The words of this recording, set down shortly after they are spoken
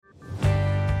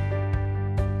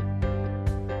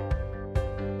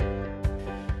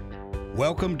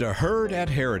Welcome to Heard at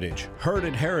Heritage. Heard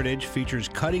at Heritage features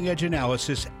cutting-edge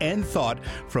analysis and thought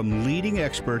from leading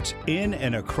experts in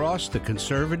and across the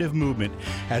conservative movement,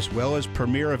 as well as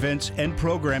premier events and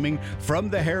programming from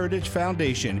the Heritage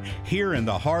Foundation here in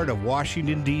the heart of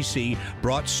Washington, D.C.,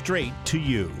 brought straight to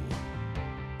you.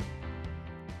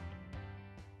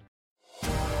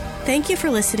 Thank you for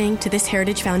listening to this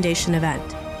Heritage Foundation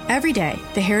event. Every day,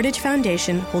 the Heritage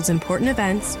Foundation holds important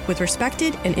events with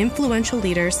respected and influential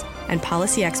leaders and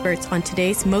policy experts on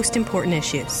today's most important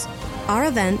issues. Our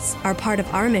events are part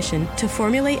of our mission to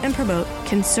formulate and promote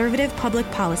conservative public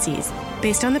policies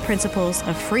based on the principles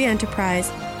of free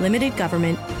enterprise, limited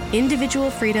government,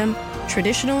 individual freedom,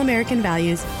 traditional American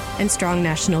values, and strong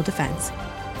national defense.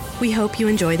 We hope you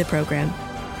enjoy the program.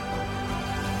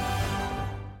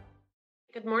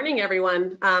 Good morning,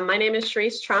 everyone. My name is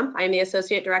Sharice Trump. I'm the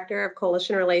Associate Director of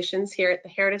Coalition Relations here at the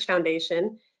Heritage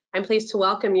Foundation. I'm pleased to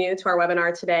welcome you to our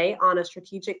webinar today on a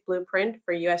strategic blueprint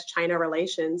for U.S.-China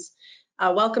relations.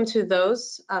 Welcome to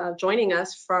those joining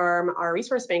us from our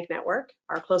Resource Bank network,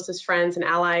 our closest friends and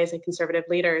allies and conservative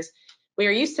leaders. We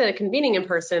are used to convening in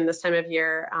person this time of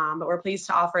year, but we're pleased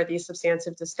to offer these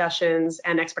substantive discussions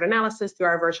and expert analysis through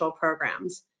our virtual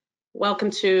programs.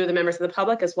 Welcome to the members of the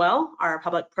public as well. Our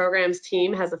public programs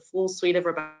team has a full suite of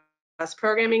robust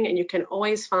programming, and you can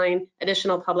always find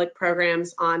additional public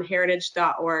programs on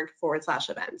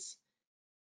heritage.org/events.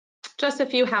 Just a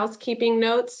few housekeeping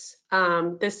notes.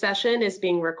 This session is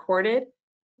being recorded.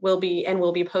 We'll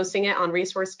be posting it on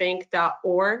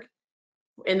resourcebank.org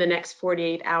in the next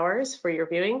 48 hours for your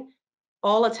viewing.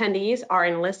 All attendees are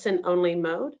in listen-only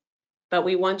mode, but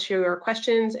we want your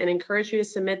questions and encourage you to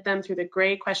submit them through the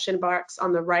gray question box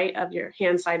on the right of your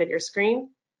hand side of your screen.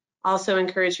 Also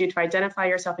encourage you to identify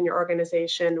yourself and your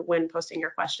organization when posting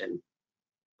your question.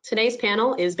 Today's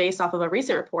panel is based off of a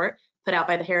recent report put out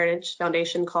by the Heritage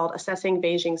Foundation called Assessing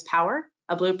Beijing's Power,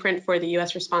 a blueprint for the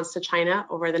U.S. response to China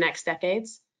over the next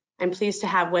decades. I'm pleased to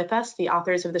have with us the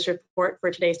authors of this report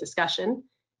for today's discussion.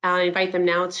 I'll invite them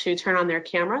now to turn on their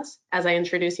cameras as I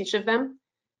introduce each of them.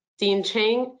 Dean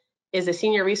Chang is a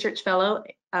senior research fellow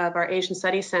of our Asian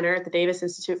Studies Center at the Davis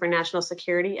Institute for National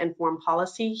Security and Foreign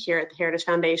Policy here at the Heritage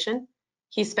Foundation.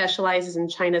 He specializes in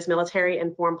China's military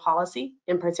and foreign policy,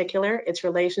 in particular, its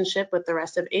relationship with the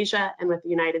rest of Asia and with the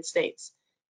United States.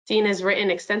 Dean has written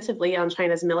extensively on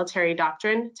China's military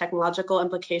doctrine, technological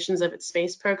implications of its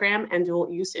space program, and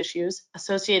dual use issues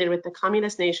associated with the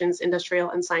communist nation's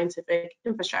industrial and scientific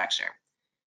infrastructure.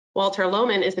 Walter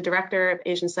Lohman is the director of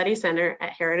Asian Studies Center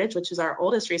at Heritage, which is our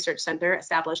oldest research center,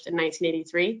 established in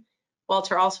 1983.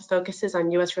 Walter also focuses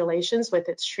on U.S. relations with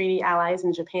its treaty allies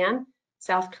in Japan,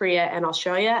 South Korea, and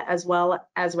Australia, as well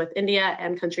as with India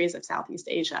and countries of Southeast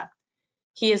Asia.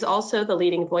 He is also the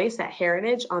leading voice at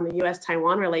Heritage on the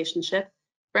U.S.-Taiwan relationship,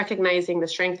 recognizing the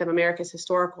strength of America's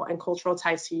historical and cultural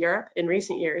ties to Europe. In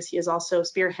recent years, he has also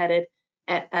spearheaded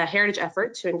a Heritage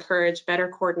effort to encourage better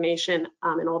coordination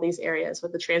in all these areas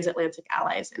with the transatlantic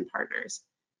allies and partners.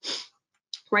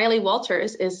 Riley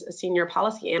Walters is a senior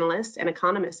policy analyst and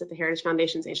economist at the Heritage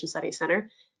Foundation's Asian Studies Center.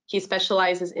 He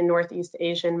specializes in Northeast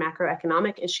Asian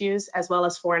macroeconomic issues, as well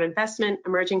as foreign investment,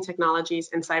 emerging technologies,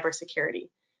 and cybersecurity.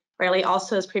 Riley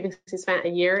also has previously spent a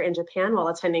year in Japan while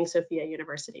attending Sophia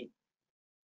University.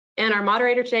 And our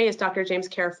moderator today is Dr. James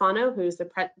Carafano, who is the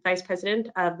Vice President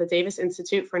of the Davis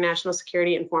Institute for National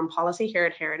Security and Foreign Policy here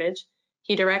at Heritage.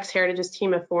 He directs Heritage's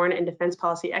team of foreign and defense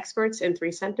policy experts in 3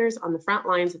 centers on the front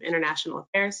lines of international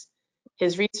affairs.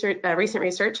 His recent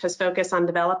research has focused on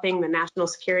developing the national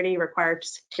security required to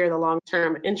secure the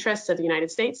long-term interests of the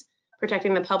United States,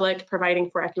 protecting the public,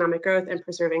 providing for economic growth, and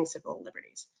preserving civil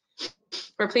liberties.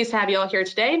 We're pleased to have you all here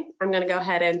today. I'm going to go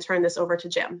ahead and turn this over to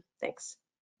Jim. Thanks.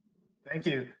 Thank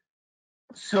you.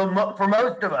 So for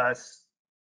most of us,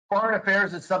 foreign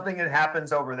affairs is something that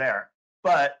happens over there.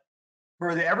 But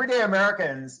for the everyday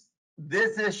Americans,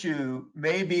 this issue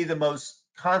may be the most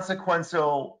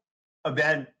consequential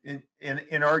event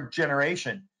in our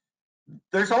generation.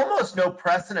 There's almost no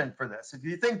precedent for this. If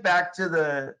you think back to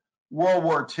the World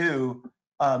War II,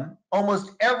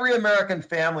 almost every American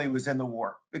family was in the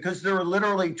war because there were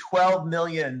literally 12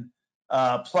 million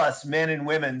plus men and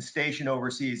women stationed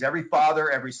overseas. Every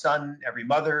father, every son, every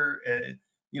mother,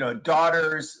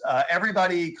 daughters,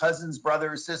 everybody, cousins,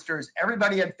 brothers, sisters,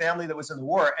 everybody had family that was in the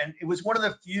war. And it was one of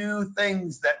the few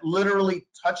things that literally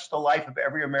touched the life of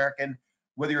every American,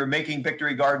 whether you're making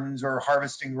victory gardens or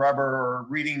harvesting rubber or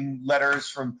reading letters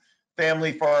from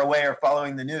family far away or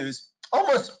following the news.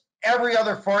 Almost every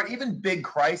other foreign, even big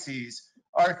crises,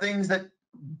 are things that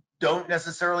don't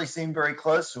necessarily seem very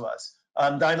close to us.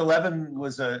 9/11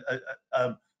 was a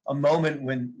a moment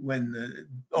when the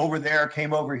over there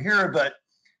came over here, but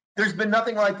there's been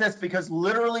nothing like this because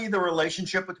literally the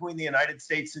relationship between the United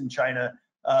States and China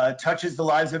touches the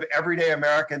lives of everyday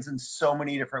Americans in so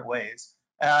many different ways.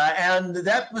 And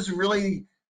that was really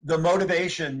the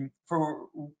motivation for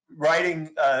writing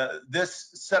this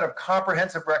set of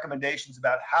comprehensive recommendations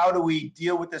about how do we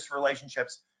deal with this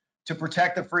relationships to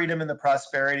protect the freedom and the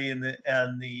prosperity and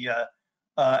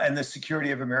the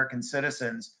security of American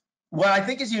citizens. What I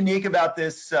think is unique about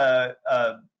this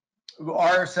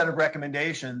our set of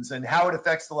recommendations and how it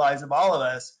affects the lives of all of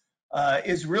us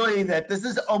is really that this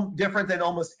is different than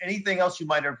almost anything else you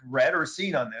might have read or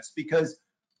seen on this, because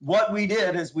what we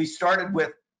did is we started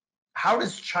with, how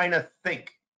does China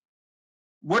think?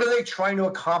 What are they trying to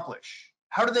accomplish?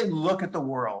 How do they look at the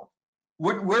world?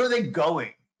 Where are they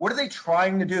going? What are they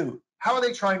trying to do? How are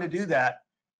they trying to do that?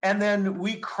 And then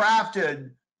we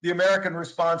crafted the American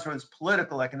response, whether it's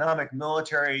political, economic,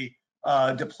 military,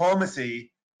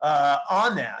 diplomacy,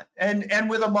 on that. And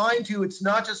with a mind to, it's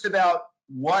not just about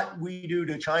what we do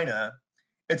to China,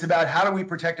 it's about how do we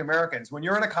protect Americans. When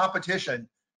you're in a competition,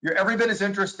 you're every bit as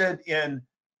interested in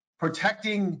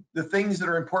protecting the things that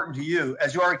are important to you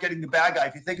as you are getting the bad guy.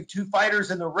 If you think of two fighters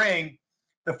in the ring,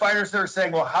 the fighters that are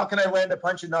saying, well, how can I land a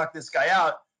punch and knock this guy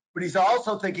out? But he's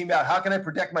also thinking about, how can I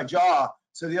protect my jaw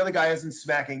so the other guy isn't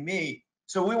smacking me?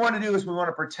 So what we want to do is we want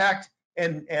to protect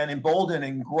and embolden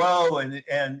and grow and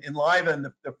enliven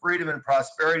the freedom and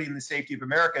prosperity and the safety of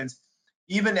Americans,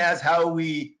 even as how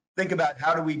we think about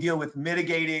how do we deal with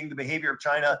mitigating the behavior of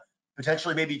China,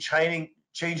 potentially maybe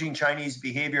changing Chinese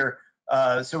behavior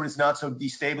so it's not so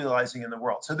destabilizing in the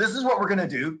world. So this is what we're going to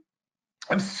do.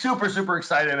 I'm super, super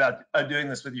excited about doing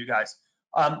this with you guys.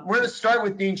 We're going to start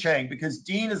with Dean Chang, because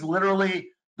Dean is literally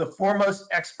the foremost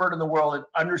expert in the world at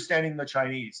understanding the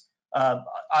Chinese.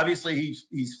 Obviously,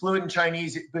 he's fluent in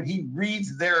Chinese, but he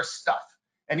reads their stuff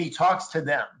and he talks to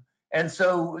them. And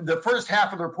so the first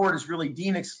half of the report is really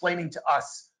Dean explaining to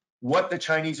us what the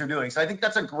Chinese are doing. So I think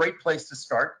that's a great place to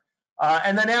start.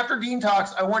 And then after Dean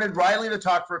talks, I wanted Riley to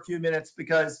talk for a few minutes,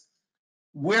 because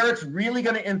where it's really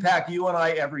going to impact you and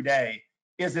I every day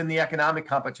is in the economic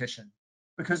competition,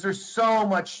 because there's so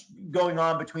much going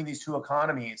on between these two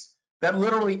economies that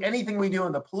literally anything we do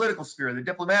in the political sphere, the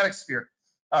diplomatic sphere,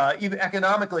 even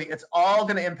economically, it's all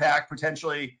going to impact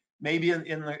potentially maybe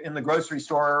in the grocery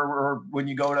store or when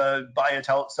you go to buy a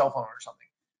cell phone or something.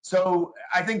 So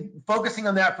I think focusing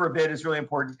on that for a bit is really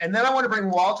important. And then I want to bring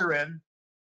Walter in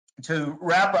to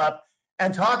wrap up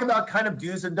and talk about kind of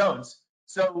do's and don'ts.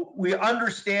 So we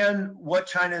understand what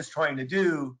China is trying to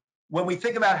do. When we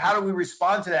think about how do we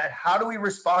respond to that, how do we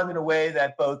respond in a way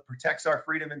that both protects our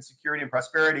freedom and security and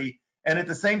prosperity, and at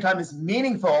the same time is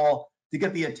meaningful to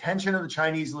get the attention of the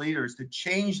Chinese leaders to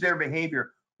change their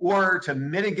behavior, or to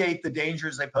mitigate the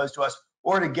dangers they pose to us,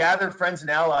 or to gather friends and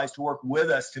allies to work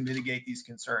with us to mitigate these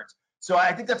concerns. So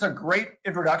I think that's a great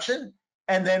introduction.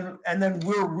 And then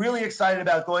we're really excited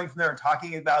about going from there and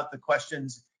talking about the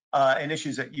questions and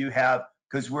issues that you have,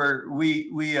 because we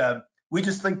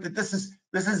just think that this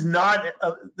is not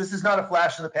a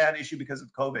flash in the pan issue because of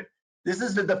COVID. This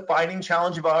is the defining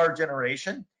challenge of our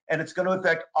generation, and it's going to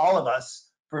affect all of us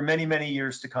for many, many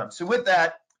years to come. So with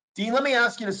that, Dean, let me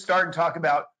ask you to start and talk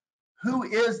about who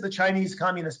is the Chinese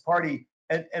Communist Party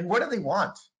and what do they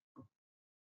want?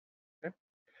 Okay.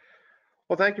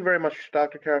 Well, thank you very much,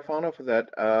 Dr. Carafano, for that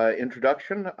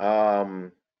introduction.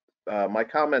 My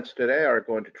comments today are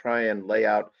going to try and lay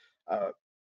out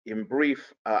in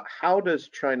brief, how does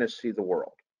China see the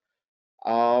world?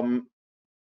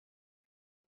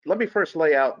 Let me first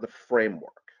lay out the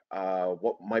framework,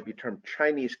 what might be termed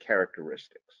Chinese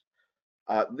characteristics.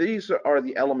 These are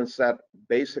the elements that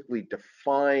basically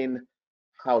define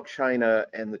how China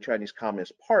and the Chinese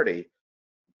Communist Party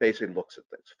basically looks at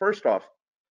things. First off,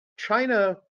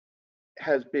 China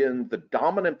has been the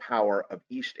dominant power of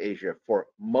East Asia for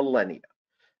millennia.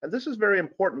 And this is very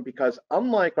important because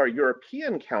unlike our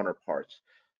European counterparts,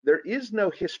 there is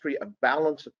no history of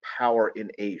balance of power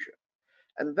in Asia.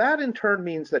 And that in turn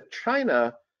means that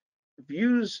China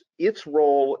views its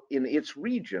role in its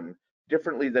region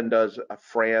differently than does a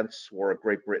France or a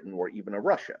Great Britain or even a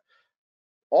Russia.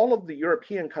 All of the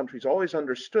European countries always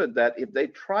understood that if they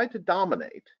tried to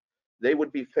dominate, they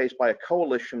would be faced by a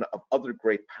coalition of other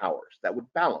great powers that would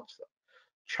balance them.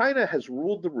 China has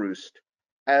ruled the roost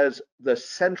as the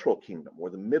central kingdom or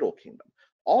the middle kingdom.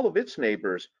 All of its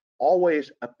neighbors always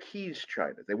appeased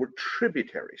China. They were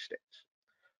tributary states.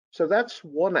 So that's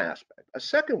one aspect. A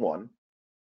second one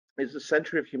is the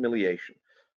century of humiliation.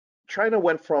 China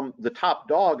went from the top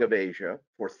dog of Asia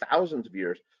for thousands of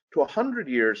years to 100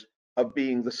 years of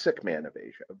being the sick man of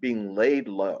Asia, of being laid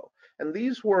low. And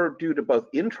these were due to both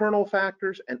internal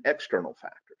factors and external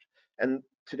factors. And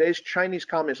today's Chinese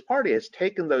Communist Party has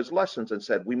taken those lessons and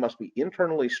said we must be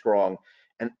internally strong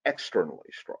and externally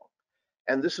strong.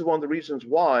 And this is one of the reasons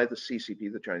why the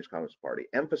CCP, the Chinese Communist Party,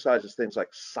 emphasizes things like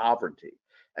sovereignty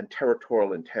and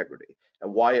territorial integrity,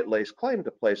 and why it lays claim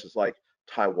to places like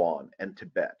Taiwan and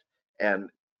Tibet, and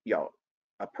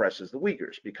oppresses the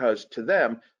Uyghurs, because to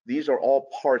them, these are all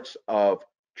parts of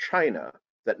China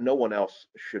that no one else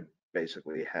should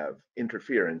basically have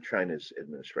interfere in China's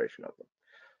administration of them.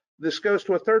 This goes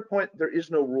to a third point: there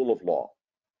is no rule of law.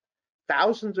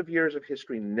 Thousands of years of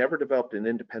history never developed an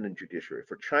independent judiciary.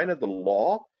 For China, the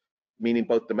law, meaning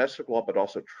both domestic law but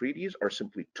also treaties, are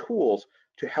simply tools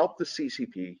to help the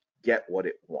CCP get what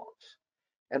it wants.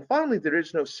 And finally, there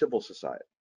is no civil society.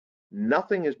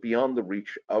 Nothing is beyond the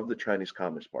reach of the Chinese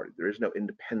Communist Party. There is no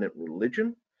independent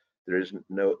religion. There is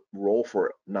no role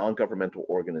for non-governmental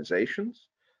organizations.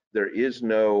 There is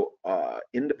no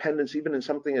independence even in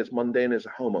something as mundane as a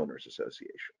homeowners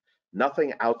association.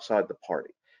 Nothing outside the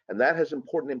party. And that has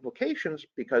important implications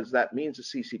because that means the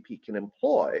CCP can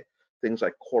employ things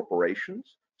like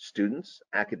corporations, students,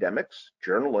 academics,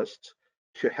 journalists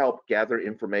to help gather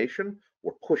information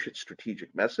or push its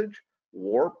strategic message,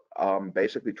 or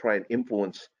basically try and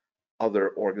influence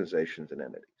other organizations and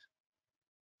entities.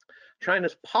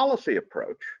 China's policy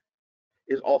approach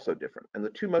is also different. And the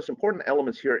two most important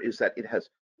elements here is that it has,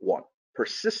 one,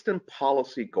 persistent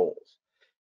policy goals.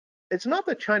 It's not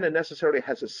that China necessarily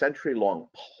has a century-long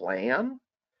plan,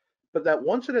 but that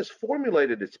once it has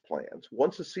formulated its plans,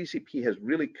 once the CCP has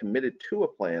really committed to a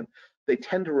plan, they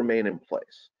tend to remain in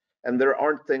place. And there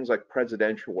aren't things like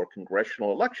presidential or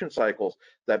congressional election cycles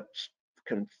that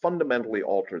can fundamentally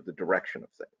alter the direction of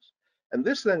things. And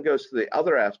this then goes to the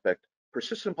other aspect: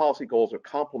 persistent policy goals are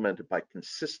complemented by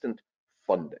consistent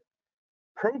funding.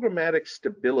 Programmatic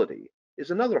stability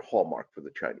is another hallmark for the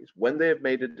Chinese. When they have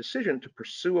made a decision to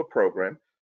pursue a program,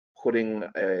 putting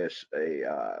a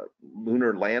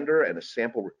lunar lander and a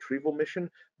sample retrieval mission,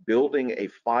 building a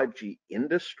 5G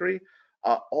industry,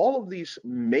 all of these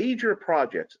major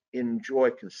projects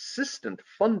enjoy consistent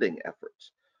funding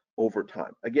efforts over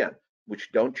time, again,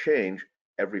 which don't change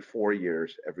every 4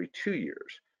 years, every 2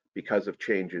 years, because of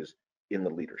changes in the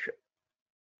leadership.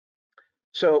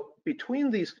 So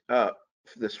between these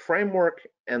this framework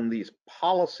and these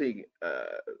policy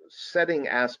setting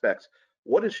aspects,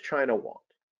 what does China want?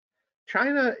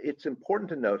 China, it's important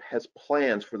to note, has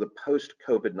plans for the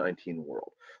post-COVID-19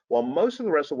 world. While most of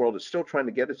the rest of the world is still trying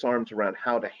to get its arms around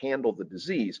how to handle the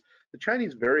disease, the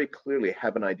Chinese very clearly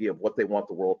have an idea of what they want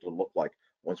the world to look like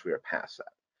once we are past that.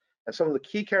 And some of the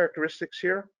key characteristics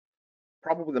here,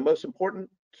 probably the most important,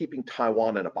 keeping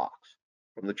Taiwan in a box.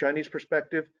 From the Chinese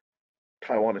perspective,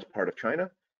 Taiwan is part of China.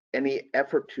 Any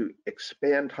effort to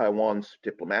expand Taiwan's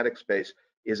diplomatic space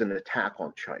is an attack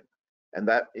on China. And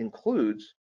that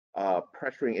includes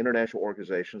pressuring international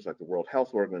organizations like the World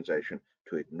Health Organization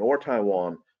to ignore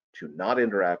Taiwan, to not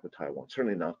interact with Taiwan,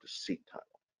 certainly not to seek Taiwan.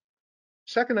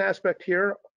 Second aspect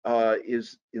here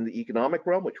is in the economic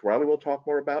realm, which Riley will talk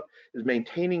more about, is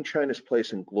maintaining China's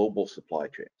place in global supply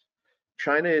chains.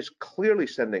 China is clearly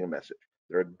sending a message.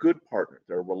 They're a good partner.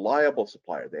 They're a reliable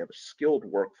supplier. They have a skilled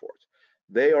workforce.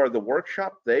 They are the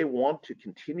workshop. They want to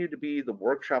continue to be the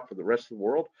workshop for the rest of the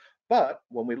world. But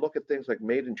when we look at things like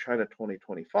Made in China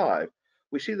 2025,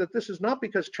 we see that this is not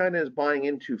because China is buying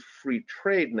into free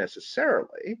trade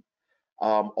necessarily,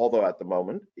 although at the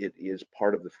moment it is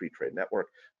part of the free trade network,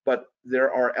 but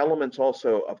there are elements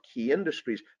also of key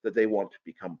industries that they want to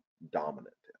become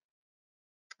dominant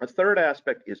in. A third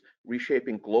aspect is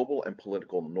reshaping global and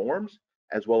political norms,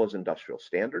 as well as industrial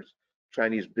standards.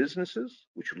 Chinese businesses,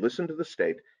 which listen to the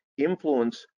state,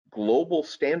 influence global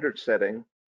standard setting,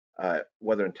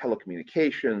 whether in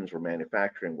telecommunications or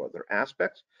manufacturing or other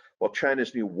aspects, while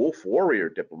China's new wolf warrior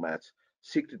diplomats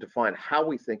seek to define how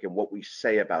we think and what we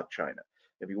say about China.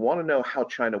 If you want to know how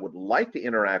China would like to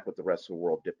interact with the rest of the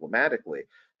world diplomatically,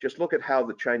 just look at how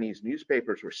the Chinese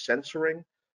newspapers were censoring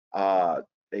a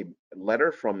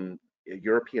letter from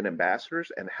European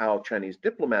ambassadors and how Chinese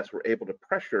diplomats were able to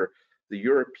pressure the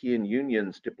European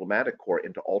Union's diplomatic corps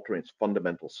into altering its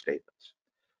fundamental statements.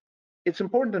 It's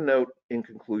important to note in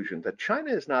conclusion that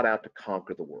China is not out to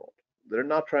conquer the world. They're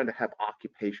not trying to have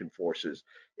occupation forces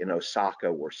in Osaka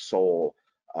or Seoul,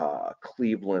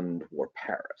 Cleveland or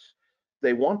Paris.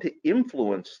 They want to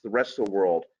influence the rest of the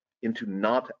world into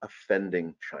not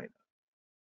offending China.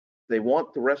 They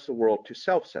want the rest of the world to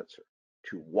self-censor,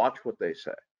 to watch what they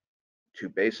say, to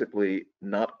basically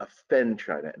not offend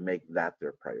China and make that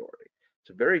their priority. It's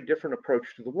a very different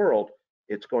approach to the world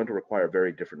it's going to require a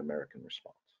very different American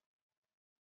response.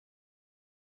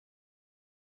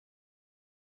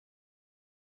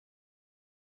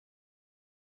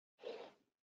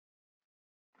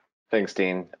 Thanks,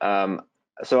 Dean.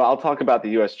 So I'll talk about the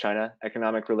U.S.-China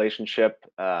economic relationship.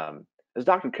 As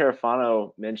Dr.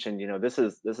 Carafano mentioned, this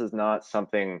is not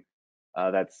something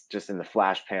that's just in the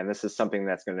flash pan. This is something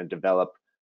that's going to develop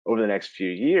over the next few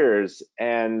years.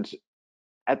 And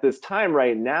at this time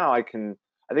right now, I think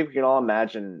we can all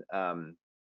imagine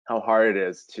how hard it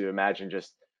is to imagine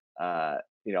just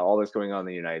all that's going on in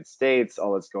the United States,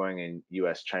 all that's going in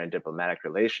U.S.-China diplomatic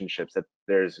relationships, that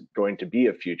there's going to be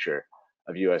a future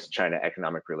of U.S.-China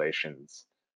economic relations.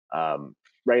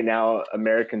 Right now,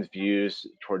 Americans' views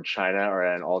toward China are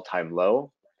at an all-time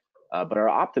low, but our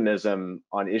optimism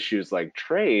on issues like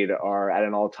trade are at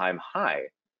an all-time high.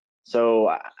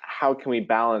 So how can we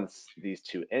balance these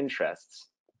two interests?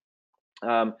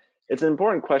 It's an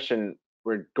important question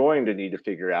we're going to need to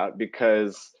figure out,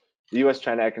 because the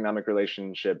U.S.-China economic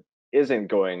relationship isn't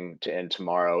going to end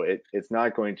tomorrow. It's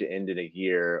not going to end in a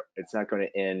year. It's not going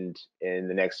to end in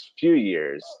the next few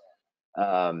years.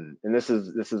 And this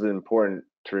is important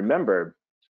to remember.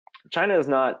 China is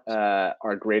not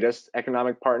our greatest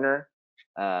economic partner.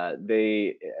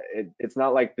 It's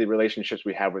not like the relationships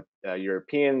we have with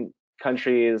European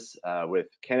countries, with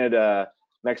Canada,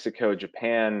 Mexico,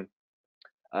 Japan.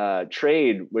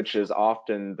 Trade, which is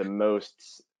often the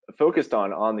most focused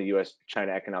on the U.S.-China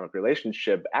economic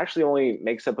relationship, actually only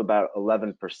makes up about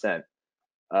 11%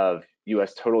 of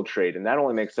U.S. total trade, and that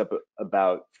only makes up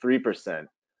about 3%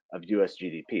 of U.S.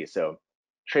 GDP. So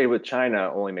trade with China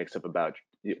only makes up about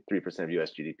 3% of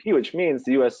U.S. GDP, which means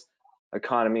the U.S.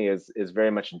 economy is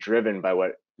very much driven by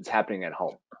what is happening at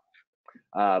home.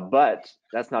 But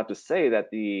that's not to say that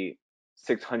the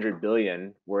 600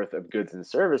 billion worth of goods and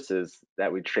services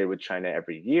that we trade with China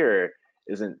every year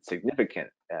isn't significant.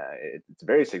 It's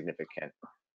very significant.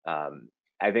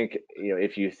 I think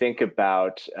if you think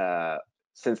about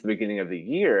since the beginning of the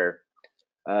year,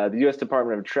 the U.S.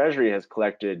 Department of Treasury has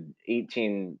collected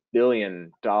 $18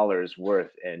 billion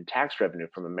worth in tax revenue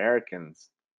from Americans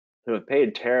who have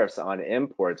paid tariffs on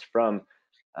imports from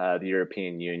the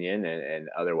European Union and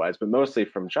otherwise, but mostly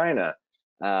from China.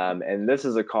 And this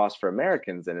is a cost for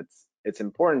Americans, and it's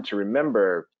important to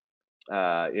remember.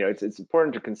 It's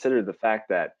important to consider the fact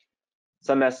that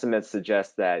some estimates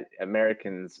suggest that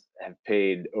Americans have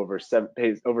paid over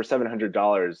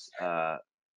 $700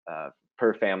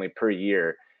 per family per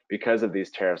year because of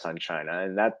these tariffs on China,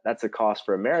 and that's a cost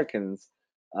for Americans,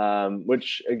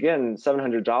 which again,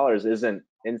 $700 isn't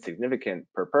insignificant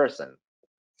per person.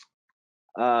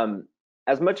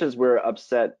 As much as we're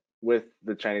upset with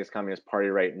the Chinese Communist Party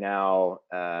right now,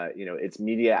 its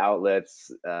media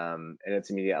outlets and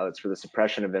its media outlets for the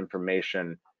suppression of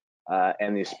information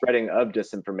and the spreading of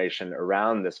disinformation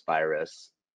around this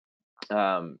virus,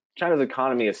 China's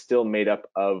economy is still made up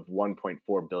of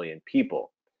 1.4 billion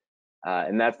people.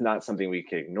 And that's not something we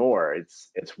can ignore.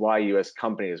 It's why U.S.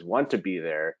 companies want to be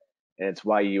there, and it's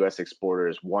why U.S.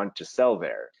 exporters want to sell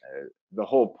there. The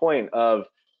whole point of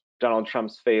Donald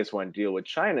Trump's phase one deal with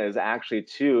China is actually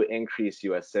to increase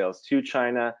U.S. sales to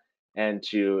China and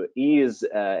to ease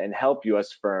and help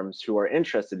U.S. firms who are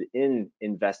interested in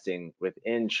investing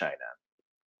within China.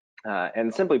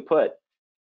 And simply put,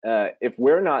 if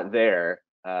we're not there,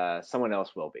 someone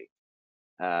else will be.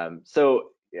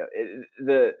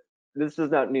 This does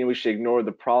not mean we should ignore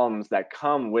the problems that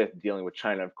come with dealing with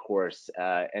China, of course,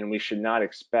 and we should not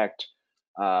expect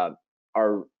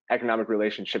our economic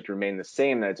relationship to remain the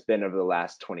same that it's been over the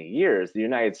last 20 years. The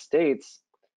United States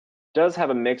does have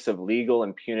a mix of legal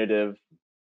and punitive,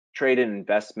 trade and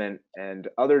investment, and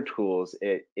other tools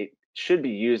it should be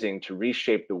using to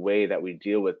reshape the way that we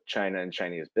deal with China and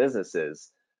Chinese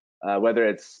businesses, whether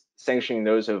it's sanctioning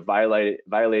those who have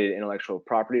violated intellectual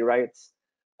property rights,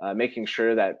 making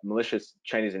sure that malicious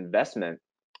Chinese investment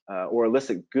or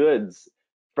illicit goods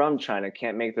from China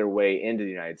can't make their way into the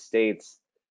United States.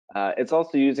 It's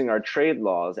also using our trade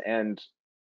laws and,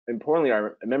 importantly,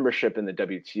 our membership in the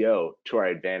WTO to our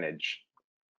advantage.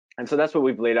 And so that's what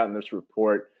we've laid out in this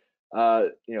report.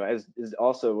 As is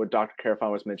also what Dr.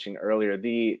 Carafano was mentioning earlier,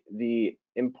 the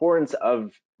importance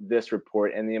of this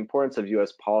report and the importance of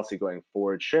U.S. policy going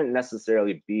forward shouldn't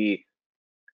necessarily be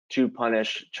to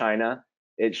punish China.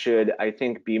 It should, I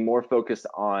think, be more focused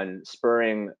on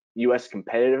spurring U.S.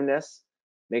 competitiveness,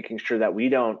 making sure that we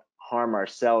don't harm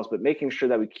ourselves, but making sure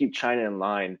that we keep China in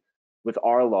line with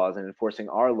our laws and enforcing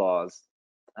our laws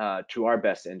to our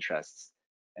best interests.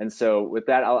 And so with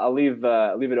that, I'll leave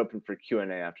it open for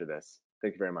Q&A after this.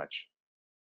 Thank you very much.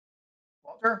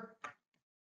 Walter?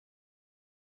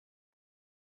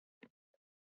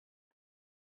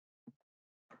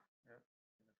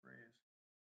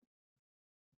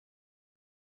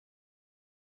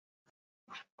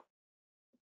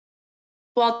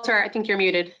 Walter, I think you're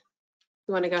muted.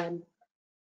 You want to go ahead?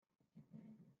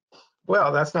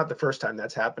 Well, that's not the first time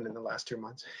that's happened in the last 2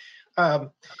 months. So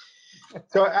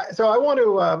I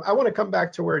want to come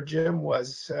back to where Jim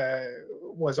was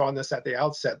on this at the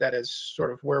outset. That is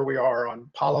sort of where we are on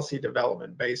policy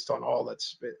development based on all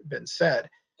that's been said.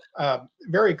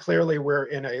 Very clearly, we're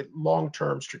in a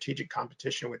long-term strategic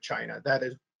competition with China. That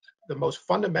is the most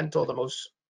fundamental, the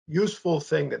most useful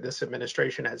thing that this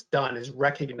administration has done is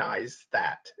recognize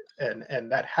that, and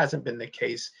that hasn't been the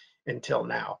case until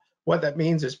now. What that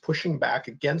means is pushing back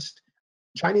against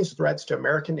Chinese threats to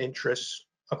American interests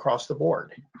across the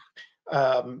board.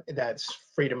 That's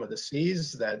freedom of the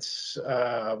seas. That's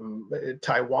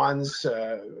Taiwan's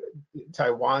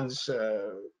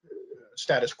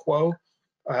status quo.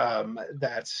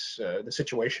 That's the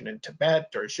situation in Tibet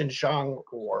or Xinjiang,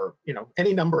 or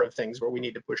any number of things where we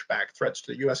need to push back. Threats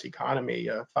to the U.S. economy,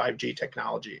 5G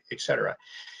technology, et cetera.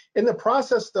 In the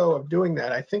process, though, of doing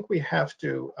that, I think we have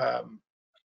to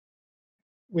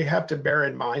bear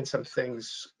in mind some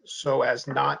things so as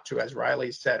not to, as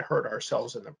Riley said, hurt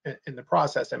ourselves in the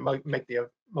process and make the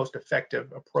most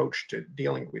effective approach to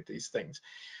dealing with these things.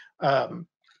 So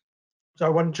I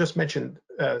want to just mention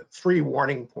 3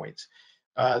 warning points.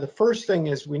 The first thing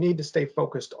is we need to stay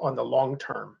focused on the long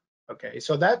term. Okay,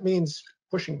 so that means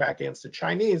pushing back against the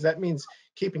Chinese. That means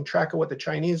keeping track of what the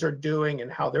Chinese are doing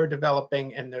and how they're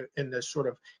developing, and the sort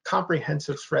of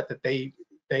comprehensive threat that they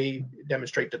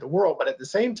demonstrate to the world. But at the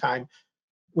same time,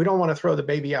 we don't want to throw the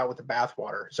baby out with the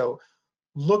bathwater. So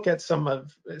look at some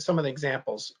of the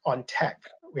examples on tech.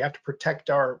 We have to protect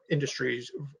our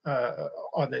industries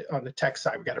on the tech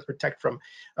side. We got to protect from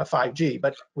 5G,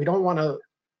 but we don't want to,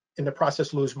 in the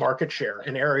process, lose market share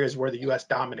in areas where the U.S.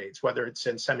 dominates, whether it's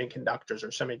in semiconductors or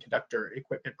semiconductor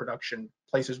equipment production,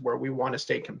 places where we want to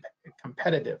stay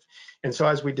competitive. And so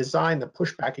as we design the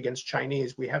pushback against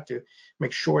Chinese, we have to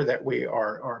make sure that we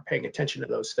are paying attention to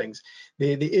those things.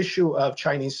 The issue of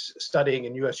Chinese studying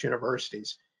in U.S.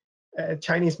 universities,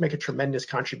 Chinese make a tremendous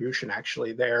contribution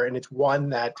actually there, and it's one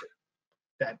that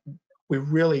we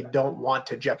really don't want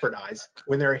to jeopardize.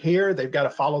 When they're here, they've got to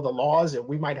follow the laws, and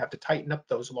we might have to tighten up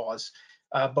those laws,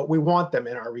 but we want them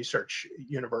in our research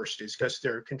universities because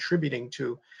they're contributing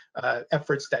to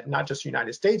efforts that not just the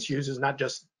United States uses, not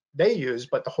just they use,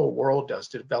 but the whole world does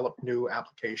to develop new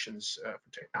applications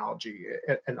for technology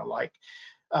and the like.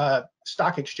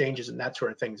 Stock exchanges and that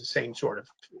sort of thing is the same sort of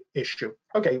issue.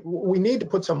 Okay, we need to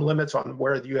put some limits on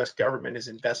where the US government is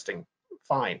investing,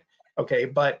 fine, okay,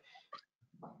 but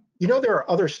there are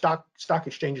other stock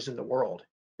exchanges in the world.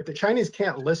 If the Chinese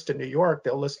can't list in New York,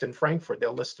 they'll list in Frankfurt,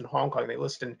 they'll list in Hong Kong, they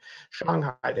list in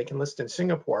Shanghai, they can list in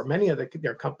Singapore. Many of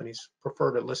their companies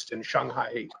prefer to list in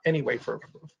Shanghai anyway for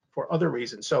other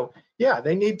reasons. So yeah,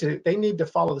 they need to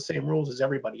follow the same rules as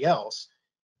everybody else.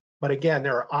 But again,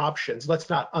 there are options.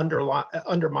 Let's not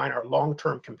undermine our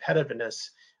long-term competitiveness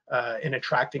in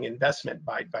attracting investment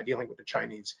by dealing with the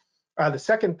Chinese. The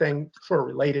second thing, sort of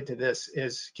related to this,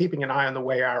 is keeping an eye on the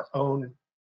way our own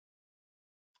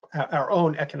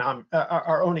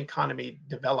economy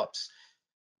develops.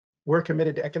 We're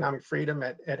committed to economic freedom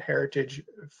at Heritage,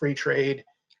 free trade,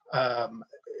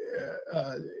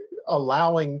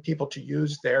 allowing people to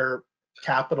use their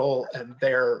capital and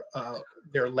their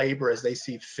labor as they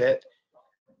see fit.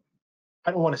 I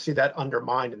don't want to see that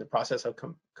undermined in the process of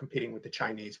competing with the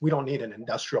Chinese. We don't need an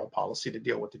industrial policy to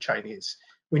deal with the Chinese.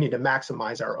 We need to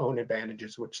maximize our own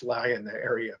advantages, which lie in the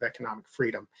area of economic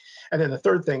freedom. And then the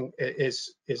third thing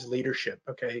is leadership.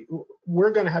 Okay,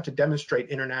 we're going to have to demonstrate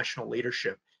international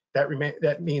leadership.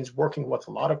 That means working with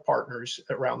a lot of partners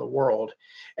around the world,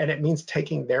 and it means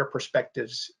taking their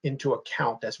perspectives into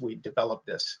account as we develop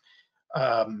this.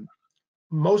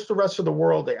 Most of the rest of the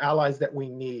world, the allies that we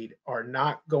need, are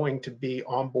not going to be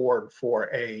on board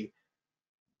for a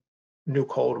new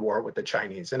Cold War with the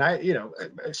Chinese. And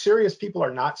serious people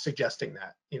are not suggesting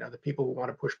that. The people who want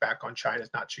to push back on China is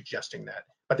not suggesting that,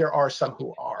 but there are some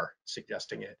who are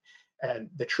suggesting it. And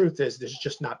the truth is, there's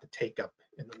just not the take up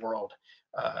in the world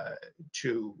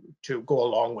to go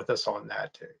along with us on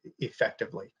that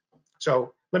effectively.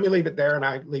 So let me leave it there, and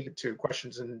I leave it to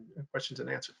questions and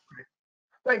answers.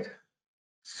 Thanks.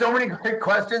 So many great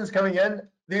questions coming in.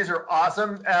 These are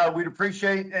awesome. We'd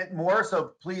appreciate it more,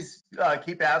 so please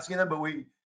keep asking them. But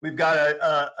we've got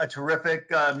a terrific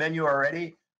menu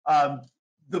already.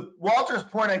 Walter's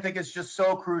point, I think, is just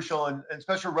so crucial, and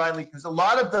especially Riley, because a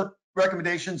lot of the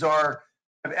recommendations are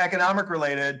economic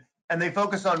related, and they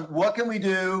focus on what can we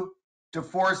do to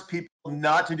force people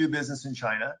not to do business in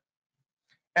China.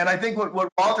 And I think what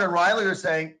Walter and Riley are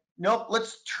saying, nope,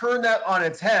 let's turn that on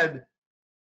its head.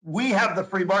 we have the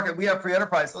free market, we have free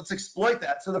enterprise. Let's exploit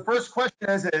that. So the first question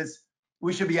is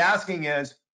we should be asking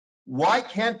is, why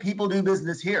can't people do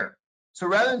business here? So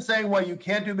rather than saying, well, you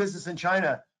can't do business in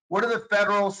China, what are the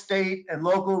federal, state, and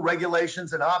local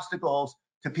regulations and obstacles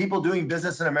to people doing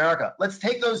business in America? Let's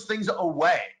take those things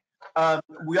away.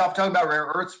 We often talk about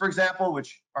rare earths, for example,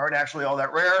 which aren't actually all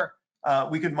that rare.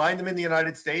 We could mine them in the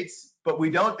United States, but we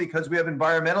don't because we have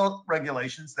environmental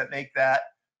regulations that make that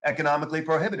economically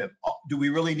prohibitive. Do we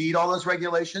really need all those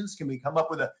regulations? Can we come up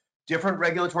with a different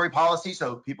regulatory policy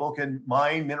so people can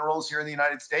mine minerals here in the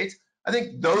United States? I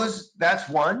think that's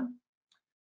one.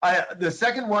 The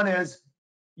second one is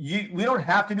we don't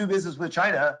have to do business with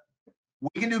China.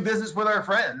 We can do business with our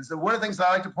friends. And one of the things I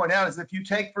like to point out is if you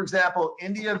take, for example,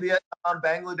 India, Vietnam,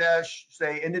 Bangladesh,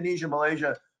 say Indonesia,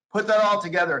 Malaysia, put that all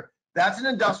together, that's an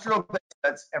industrial base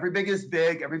that's every bit as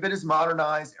big, every bit as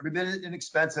modernized, every bit as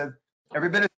inexpensive, every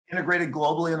bit as integrated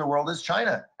globally in the world as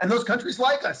China. And those countries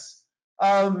like us.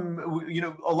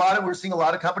 We're seeing a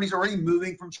lot of companies already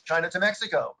moving from China to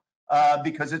Mexico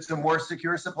because it's a more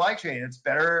secure supply chain. It's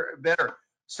better.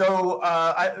 So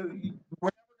we're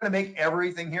not going to make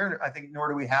everything here. I think nor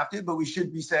do we have to, but we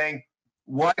should be saying,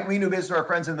 why can we do business with our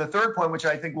friends? And the third point, which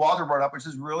I think Walter brought up, which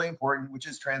is really important, which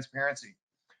is transparency.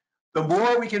 The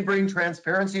more we can bring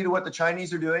transparency to what the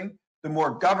Chinese are doing, the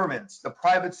more governments, the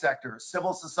private sector,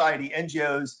 civil society,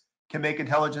 NGOs can make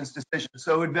intelligent decisions.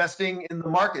 So investing in the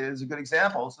market is a good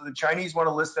example. So the Chinese want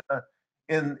to list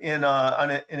in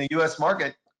a U.S.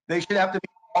 market, they should have to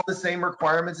meet all the same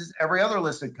requirements as every other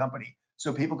listed company,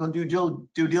 so people can do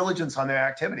due diligence on their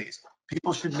activities.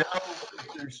 People should know if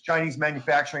there's Chinese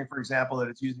manufacturing, for example, that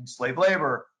it's using slave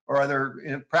labor or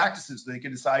other practices. So they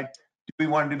can decide, do we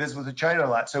want to do business with China or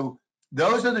not? So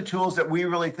those are the tools that we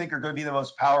really think are going to be the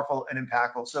most powerful and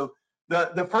impactful. So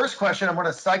the first question, I'm going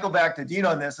to cycle back to Dean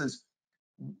on this, is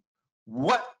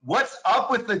what's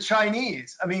up with the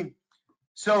Chinese? I mean,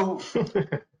 so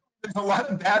there's a lot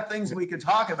of bad things we could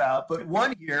talk about, but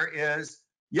one here is,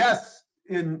 yes,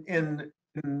 in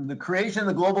the creation of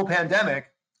the global pandemic,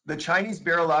 the Chinese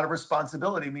bear a lot of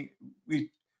responsibility. We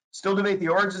still debate the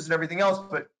origins and everything else,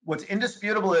 but what's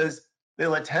indisputable is they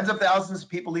let tens of thousands of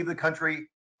people leave the country.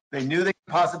 They knew they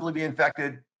could possibly be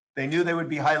infected. They knew they would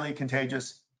be highly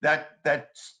contagious. That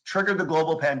triggered the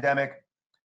global pandemic.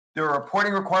 There are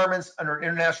reporting requirements under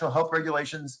international health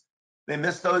regulations. They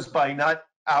missed those by not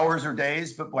hours or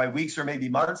days, but by weeks or maybe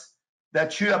months.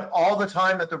 That chewed up all the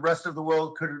time that the rest of the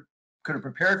world could have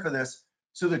prepared for this.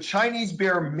 So the Chinese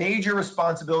bear major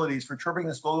responsibilities for triggering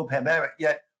this global pandemic.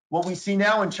 Yet what we see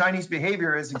now in Chinese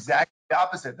behavior is exactly the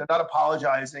opposite. They're not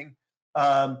apologizing.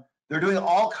 They're doing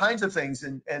all kinds of things.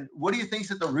 And what do you think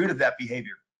is at the root of that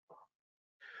behavior?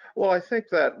 Well, I think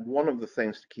that one of the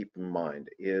things to keep in mind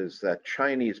is that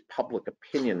Chinese public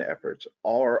opinion efforts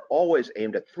are always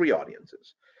aimed at three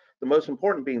audiences. The most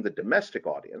important being the domestic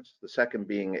audience, the second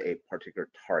being a particular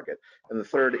target, and the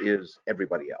third is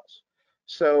everybody else.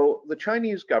 So the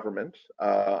Chinese government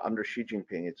under Xi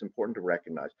Jinping, it's important to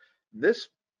recognize, this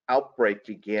outbreak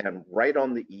began right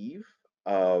on the eve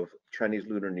of Chinese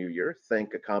Lunar New Year.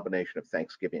 Think a combination of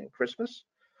Thanksgiving and Christmas.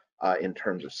 In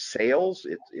terms of sales,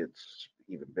 it's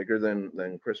even bigger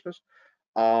than Christmas.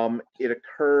 It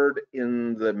occurred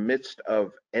in the midst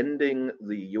of ending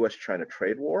the US-China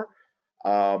trade war,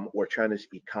 where China's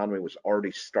economy was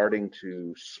already starting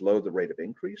to slow the rate of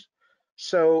increase.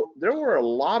 So there were a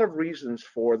lot of reasons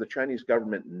for the Chinese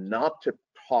government not to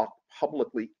talk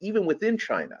publicly, even within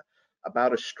China,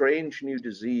 about a strange new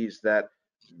disease that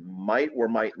might or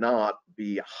might not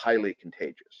be highly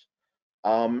contagious.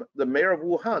 The mayor of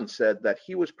Wuhan said that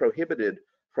he was prohibited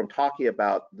from talking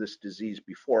about this disease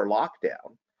before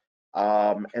lockdown.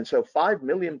 And so 5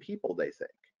 million people, they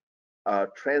think,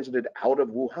 transited out of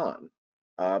Wuhan.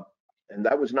 And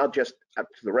that was not just up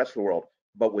to the rest of the world,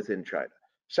 but within China.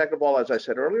 Second of all, as I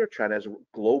said earlier, China has a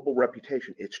global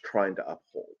reputation it's trying to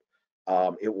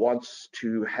uphold. It wants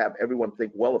to have everyone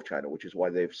think well of China, which is why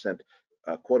they've sent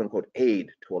quote unquote aid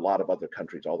to a lot of other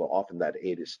countries, although often that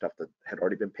aid is stuff that had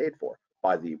already been paid for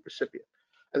by the recipient.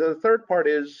 And then the third part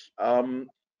is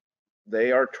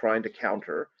they are trying to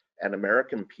counter an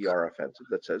American PR offensive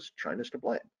that says China's to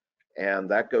blame. And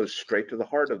that goes straight to the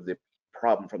heart of the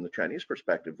problem from the Chinese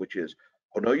perspective, which is,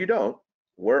 oh, no, you don't.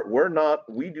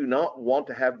 We do not want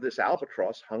to have this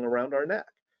albatross hung around our neck.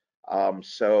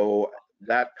 So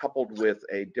that coupled with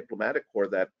a diplomatic corps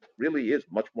that really is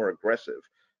much more aggressive,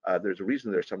 there's a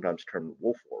reason they're sometimes termed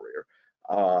wolf warrior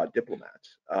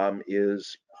diplomats,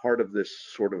 is part of this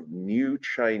sort of new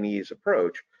Chinese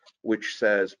approach, which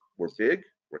says we're big,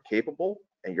 we're capable,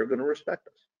 and you're going to respect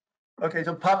us. Okay,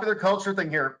 so popular culture thing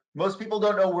here. Most people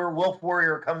don't know where Wolf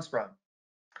Warrior comes from.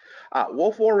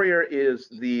 Wolf Warrior is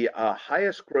the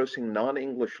highest grossing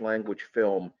non-English language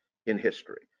film in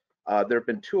history. There have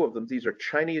been 2 of them. These are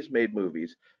Chinese-made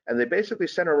movies, and they basically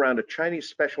center around a Chinese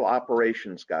special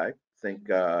operations guy, think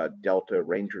Delta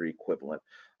Ranger equivalent,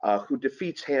 who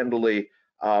defeats handily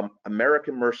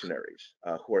American mercenaries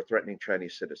who are threatening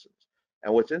Chinese citizens.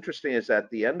 And what's interesting is at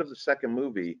the end of the second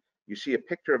movie, you see a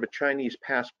picture of a Chinese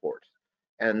passport,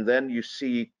 and then you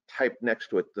see typed next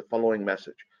to it the following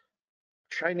message: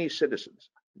 Chinese citizens,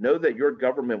 know that your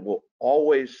government will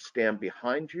always stand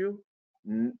behind you.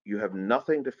 You have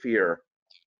nothing to fear.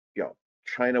 You know,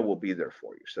 China will be there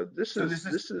for you. So this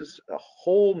is a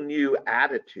whole new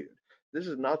attitude. This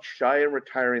is not shy and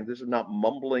retiring. This is not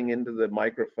mumbling into the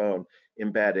microphone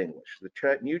in bad English.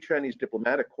 The new Chinese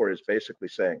diplomatic corps is basically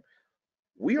saying,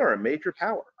 we are a major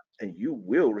power and you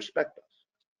will respect us.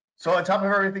 So on top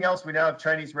of everything else, we now have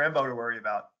Chinese Rambo to worry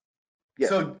about. Yes.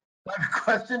 So I have a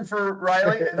question for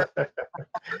Riley.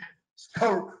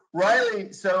 So Riley,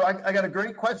 I got a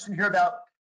great question here about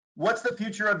what's the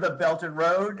future of the Belt and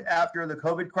Road after the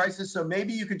COVID crisis. So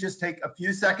maybe you could just take a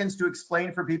few seconds to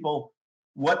explain for people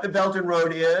what the Belt and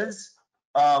Road is,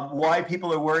 why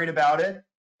people are worried about it,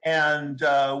 and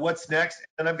what's next.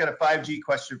 And I've got a 5G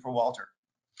question for Walter.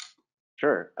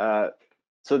 Sure.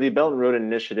 So the Belt and Road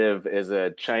Initiative is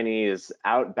a Chinese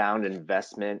outbound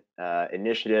investment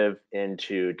initiative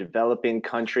into developing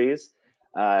countries.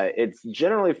 It's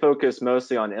generally focused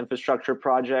mostly on infrastructure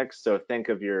projects. So think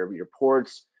of your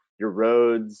ports, your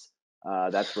roads.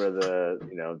 That's where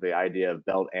the idea of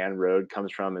belt and road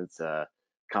comes from. It's a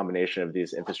combination of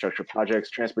these infrastructure projects,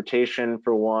 transportation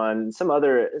for one, some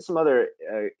other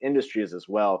industries as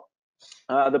well.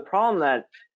 The problem that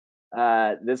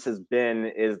this has been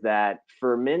is that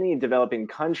for many developing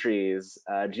countries,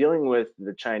 dealing with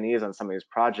the Chinese on some of these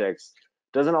projects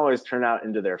doesn't always turn out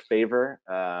into their favor.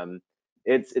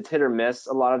 It's hit or miss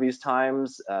a lot of these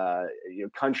times.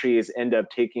 Countries end up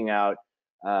taking out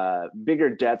bigger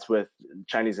debts with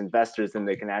Chinese investors than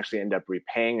they can actually end up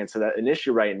repaying. And so that an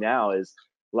issue right now is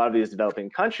a lot of these developing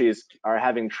countries are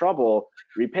having trouble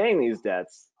repaying these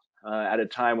debts at a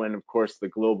time when, of course, the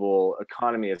global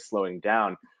economy is slowing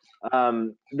down.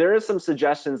 There is some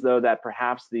suggestions, though, that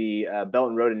perhaps the Belt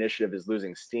and Road Initiative is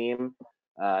losing steam.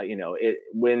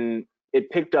 When it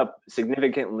picked up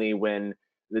significantly when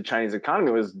the Chinese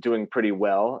economy was doing pretty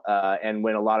well, and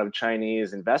when a lot of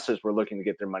Chinese investors were looking to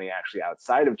get their money actually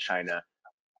outside of China,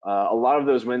 a lot of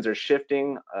those winds are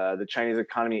shifting. The Chinese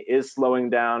economy is slowing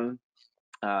down.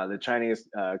 The Chinese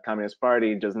Communist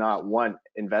Party does not want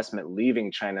investment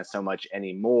leaving China so much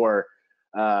anymore.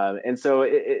 And so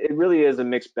it really is a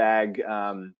mixed bag.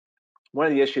 One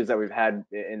of the issues that we've had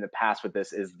in the past with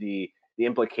this is the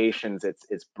implications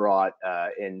it's brought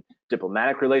in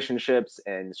diplomatic relationships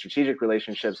and strategic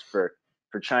relationships for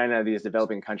China, these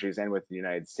developing countries, and with the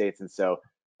United States. And so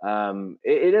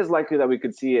it is likely that we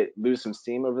could see it lose some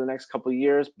steam over the next couple of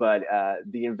years, but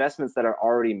the investments that are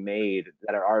already made,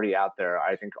 that are already out there,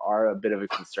 I think are a bit of a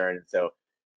concern. And so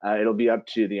it'll be up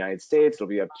to the United States, it'll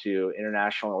be up to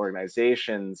international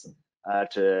organizations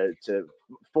to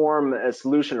form a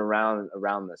solution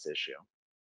around this issue.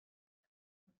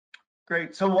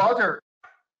 Great. So Walter,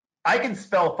 I can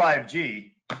spell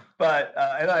 5G, but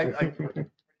and I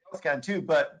else can too.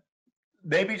 But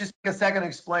maybe just take a second to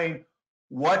explain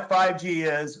what 5G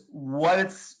is,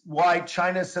 why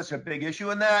China is such a big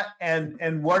issue in that,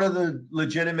 and what are the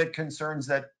legitimate concerns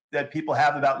that people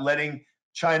have about letting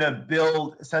China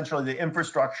build essentially the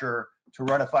infrastructure to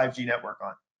run a 5G network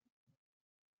on.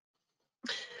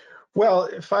 Well,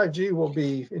 5G will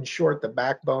be, in short, the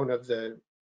backbone of the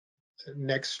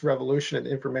next revolution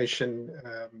in information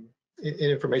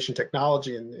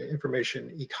technology and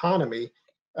information economy.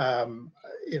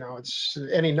 It's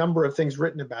any number of things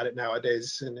written about it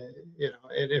nowadays, and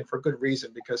for good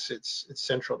reason, because it's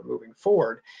central to moving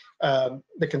forward.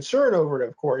 The concern over it,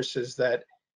 of course, is that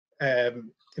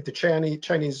if the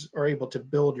Chinese are able to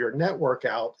build your network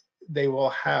out, they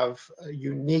will have a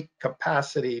unique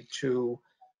capacity to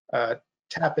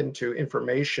tap into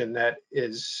information that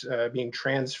is being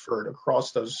transferred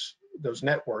across those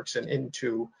networks and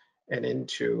into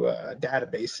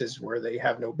databases where they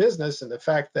have no business. And the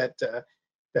fact that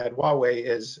Huawei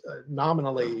is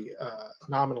nominally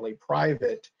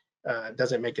private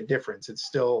doesn't make a difference. It's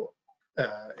still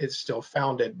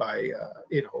founded by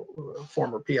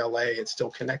former PLA. It's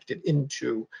still connected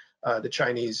into the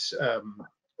Chinese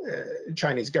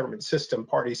government system,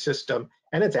 party system,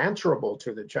 and it's answerable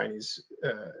to the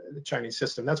Chinese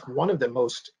system. That's one of the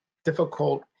most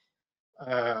difficult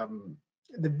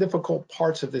the difficult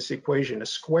parts of this equation to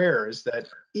square is that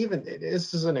even,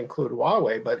 this doesn't include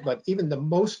Huawei, but even the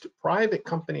most private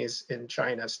companies in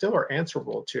China still are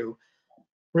answerable to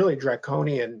really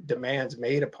draconian demands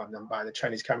made upon them by the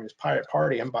Chinese Communist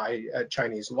Party and by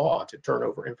Chinese law to turn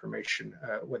over information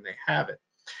when they have it.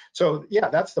 So yeah,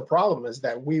 that's the problem, is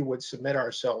that we would submit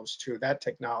ourselves to that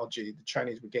technology. The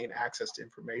Chinese would gain access to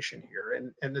information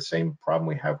here, and the same problem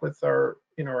we have with our,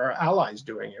 our allies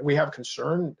doing it. We have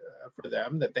concern for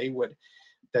them that they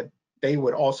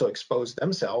would also expose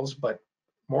themselves, but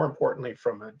more importantly,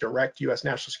 from a direct U.S.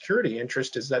 national security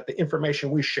interest, is that the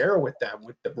information we share with them,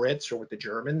 with the Brits or with the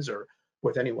Germans or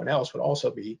with anyone else, would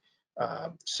also be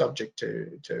subject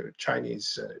to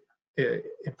Chinese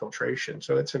infiltration.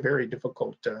 So it's a very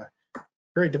difficult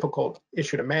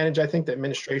issue to manage. I think the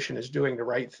administration is doing the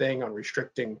right thing on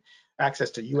restricting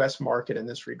access to U.S. market in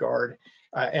this regard,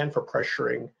 and for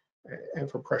pressuring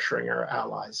our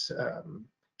allies.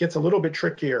 Gets a little bit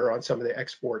trickier on some of the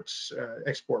export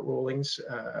rulings,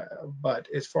 but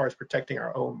as far as protecting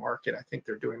our own market, I think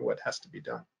they're doing what has to be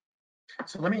done.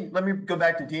 So let me go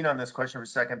back to Dean on this question for a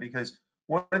second, because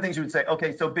one of the things you would say,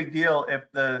 okay, so big deal if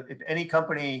any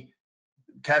company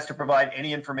has to provide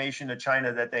any information to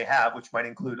China that they have, which might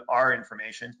include our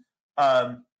information,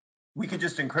 we could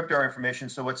just encrypt our information.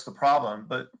 So what's the problem?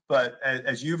 But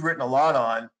as you've written a lot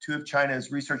on, two of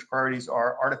China's research priorities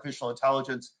are artificial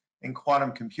intelligence and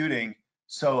quantum computing.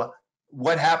 So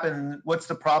what's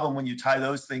the problem when you tie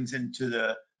those things into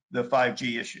the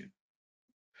 5G issue?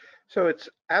 So it's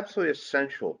absolutely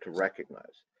essential to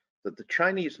recognize that the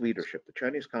Chinese leadership, the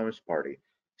Chinese Communist Party,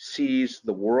 sees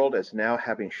the world as now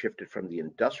having shifted from the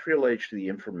industrial age to the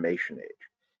information age.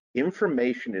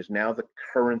 Information is now the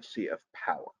currency of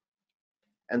power.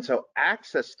 And so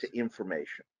access to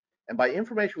information, and by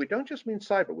information, we don't just mean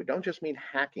cyber, we don't just mean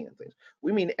hacking and things.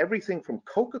 We mean everything from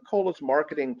Coca-Cola's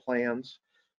marketing plans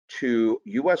to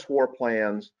US war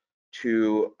plans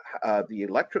to the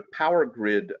electric power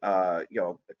grid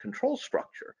control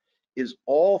structure, is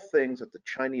all things that the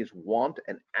Chinese want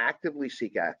and actively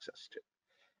seek access to.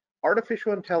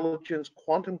 Artificial intelligence,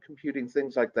 quantum computing,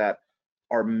 things like that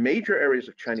are major areas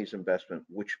of Chinese investment,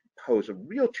 which pose a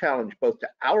real challenge both to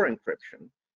our encryption,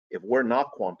 if we're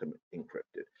not quantum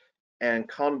encrypted, and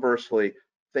conversely,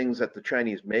 things that the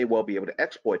Chinese may well be able to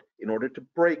exploit in order to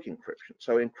break encryption.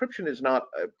 So encryption is not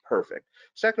perfect.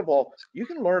 Second of all, you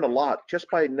can learn a lot just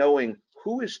by knowing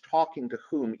who is talking to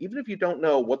whom, even if you don't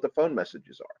know what the phone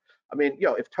messages are. I mean,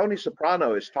 if Tony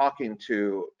Soprano is talking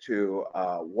to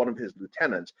one of his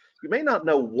lieutenants, you may not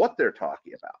know what they're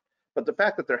talking about, but the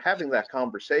fact that they're having that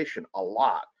conversation a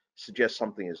lot suggests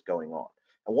something is going on.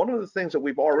 And one of the things that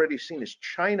we've already seen is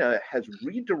China has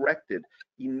redirected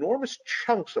enormous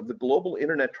chunks of the global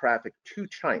internet traffic to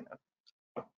China.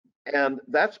 And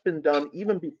that's been done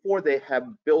even before they have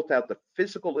built out the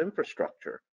physical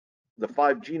infrastructure, the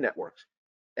 5G networks,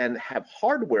 and have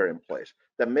hardware in place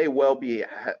that may well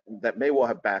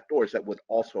have backdoors that would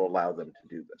also allow them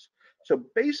to do this. So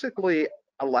basically,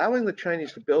 allowing the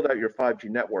Chinese to build out your 5G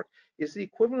network is the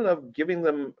equivalent of giving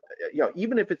them,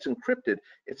 even if it's encrypted,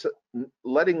 it's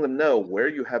letting them know where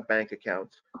you have bank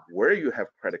accounts, where you have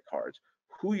credit cards,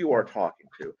 who you are talking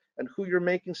to, and who you're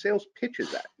making sales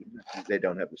pitches at, even if they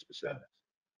don't have the specifics.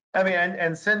 I mean,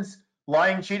 and since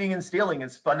lying, cheating, and stealing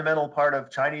is fundamental part of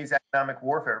Chinese economic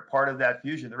warfare, part of that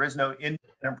fusion, there is no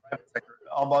independent private sector,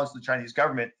 almost the Chinese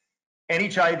government. Any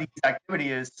Chinese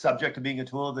activity is subject to being a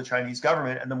tool of the Chinese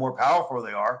government, and the more powerful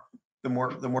they are, the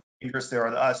more dangerous they are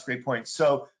to us. Great point.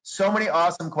 So many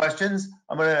awesome questions.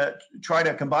 I'm going to try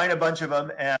to combine a bunch of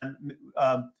them and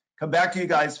come back to you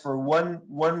guys for one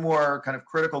more kind of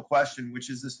critical question, which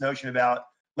is this notion about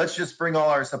let's just bring all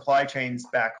our supply chains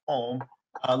back home.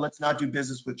 Let's not do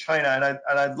business with China. And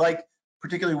I'd like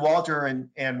particularly Walter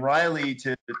and Riley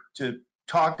to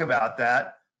talk about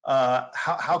that.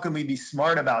 How can we be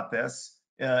smart about this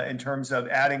in terms of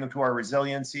adding to our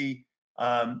resiliency?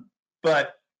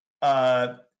 But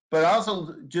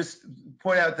also just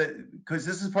point out that, because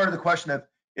this is part of the question of,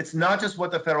 it's not just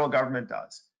what the federal government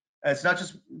does. It's not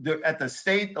just at the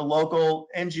state, the local,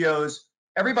 NGOs,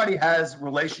 everybody has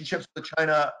relationships with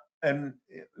China in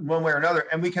one way or another,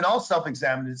 and we can all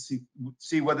self-examine and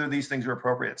see whether these things are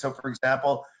appropriate. So for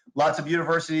example, lots of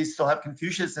universities still have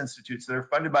Confucius Institutes that are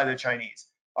funded by the Chinese.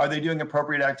 Are they doing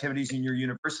appropriate activities in your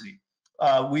university?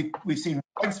 We've seen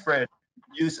widespread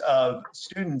use of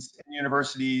students in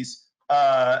universities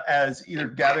as either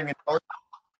gathering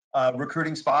intelligence,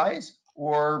 recruiting spies,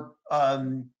 or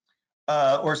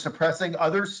suppressing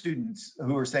other students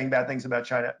who are saying bad things about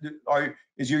China.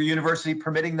 Is your university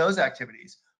permitting those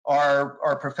activities?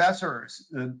 are professors,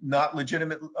 not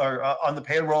legitimate, or on the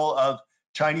payroll of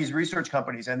Chinese research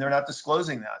companies, and they're not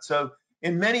disclosing that. So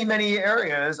in many, many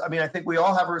areas, I mean, I think we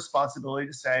all have a responsibility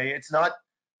to say it's not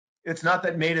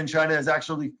that made in China is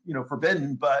actually,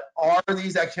 forbidden, but are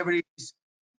these activities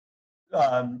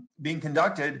being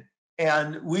conducted?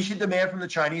 And we should demand from the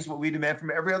Chinese what we demand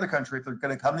from every other country. If they're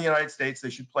going to come to the United States,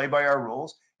 they should play by our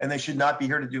rules, and they should not be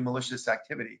here to do malicious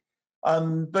activity.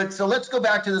 But so let's go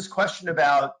back to this question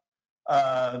about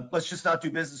let's just not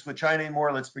do business with China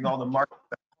anymore. Let's bring all the markets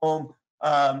back home.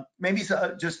 Maybe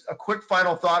just a quick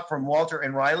final thought from Walter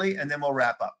and Riley, and then we'll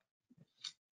wrap up.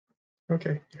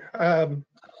 Okay.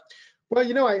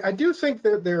 Well, I do think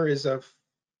that there is a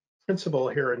principle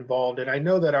here involved, and I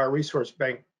know that our resource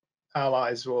bank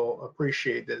allies will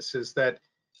appreciate this, is that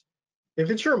if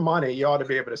it's your money, you ought to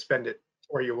be able to spend it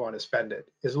where you want to spend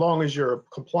it, as long as you're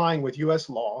complying with U.S.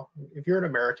 law. If you're an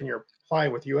American, you're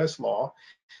complying with U.S. law.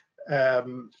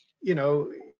 You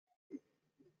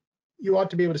ought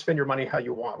to be able to spend your money how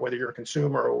you want, whether you're a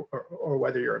consumer or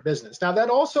whether you're a business. Now, that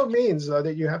also means, though,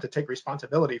 that you have to take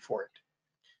responsibility for it.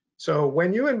 So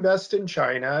when you invest in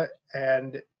China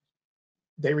and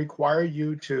they require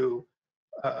you to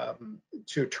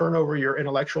turn over your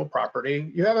intellectual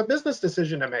property, you have a business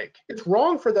decision to make. It's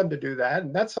wrong for them to do that,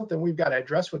 and that's something we've got to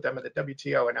address with them at the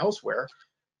WTO and elsewhere.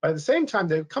 But at the same time,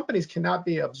 the companies cannot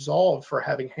be absolved for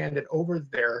having handed over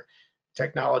their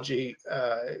technology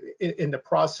in the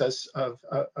process of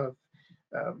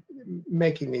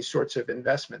making these sorts of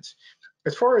investments.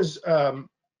 As far as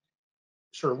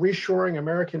sort of reshoring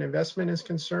American investment is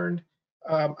concerned,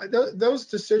 those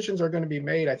decisions are going to be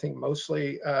made, I think,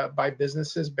 mostly by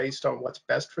businesses based on what's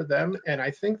best for them. And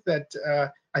I think that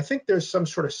there's some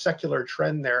sort of secular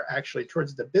trend there, actually,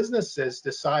 towards the businesses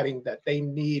deciding that they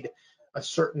need a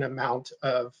certain amount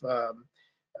of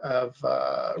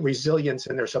resilience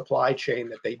in their supply chain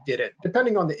that they didn't,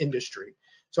 depending on the industry.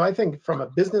 So I think from a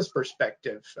business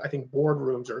perspective, I think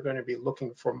boardrooms are going to be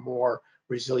looking for more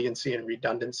resiliency and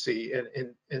redundancy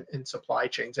in supply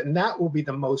chains, and that will be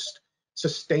the most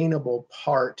sustainable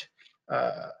part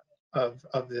of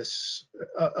this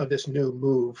new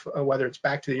move, whether it's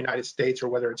back to the United States or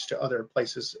whether it's to other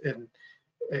places in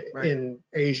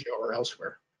Asia or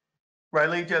elsewhere.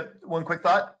 Riley, one quick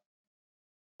thought.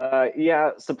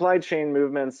 Yeah, supply chain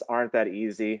movements aren't that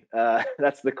easy.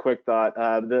 That's the quick thought.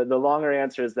 The longer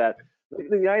answer is that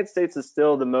the United States is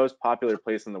still the most popular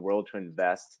place in the world to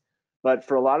invest. But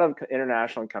for a lot of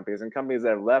international companies and companies that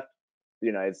have left the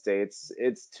United States,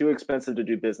 it's too expensive to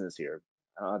do business here.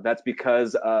 That's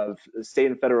because of state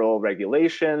and federal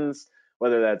regulations,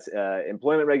 whether that's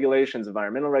employment regulations,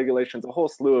 environmental regulations, a whole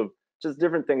slew of just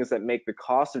different things that make the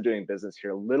cost of doing business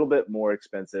here a little bit more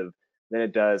expensive than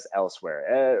it does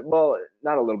elsewhere. Well,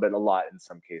 not a little bit, a lot in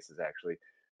some cases, actually.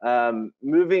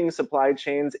 Moving supply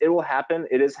chains, it will happen.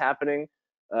 It is happening.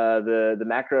 The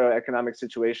macroeconomic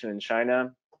situation in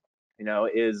China,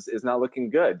 is not looking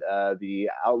good. The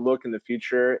outlook in the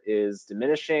future is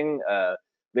diminishing.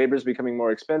 Labor is becoming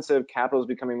more expensive. Capital is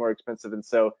becoming more expensive. And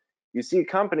so you see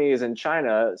companies in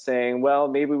China saying, well,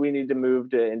 maybe we need to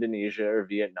move to Indonesia or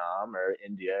Vietnam or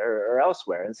India or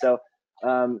elsewhere. And so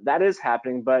that is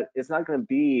happening, but it's not going to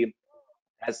be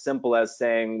as simple as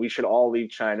saying we should all leave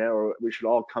China or we should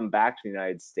all come back to the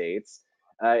United States.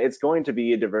 It's going to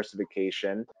be a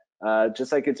diversification,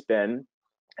 just like it's been.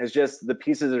 It's just the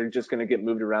pieces are just going to get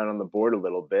moved around on the board a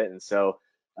little bit. And so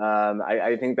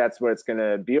I think that's what it's going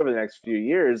to be over the next few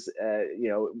years.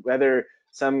 Whether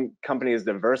some companies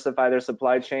diversify their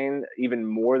supply chain even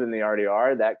more than they already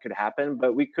are, that could happen.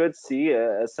 But we could see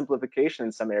a simplification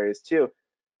in some areas too,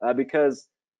 because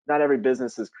not every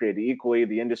business is created equally.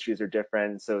 The industries are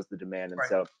different, and so is the demand. And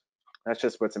so that's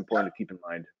just what's important to keep in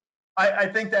mind. I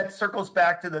think that circles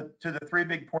back to the three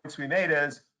big points we made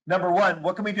is, number one,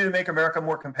 what can we do to make America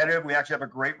more competitive? We actually have a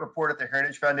great report at the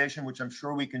Heritage Foundation, which I'm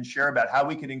sure we can share about how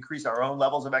we can increase our own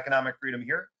levels of economic freedom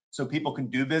here so people can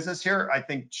do business here. I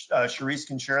think Charisse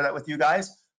can share that with you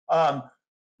guys.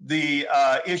 The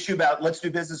issue about let's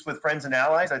do business with friends and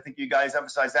allies, I think you guys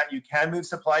emphasize that. You can move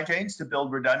supply chains to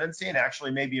build redundancy and actually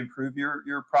maybe improve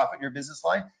your profit in your business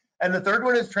line. And the third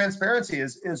one is transparency.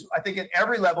 Is I think at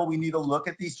every level we need to look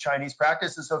at these Chinese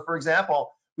practices. So for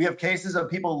example, we have cases of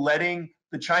people letting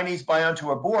the Chinese buy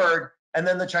onto a board, and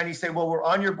then the Chinese say, well, we're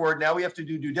on your board, now we have to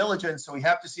do due diligence, so we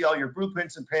have to see all your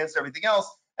blueprints and plans and everything else,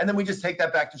 and then we just take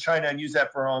that back to China and use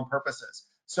that for our own purposes.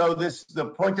 So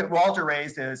the point that Walter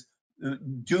raised is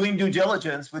doing due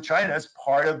diligence with China is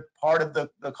part of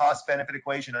the cost benefit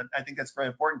equation. And I think that's very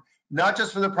important, not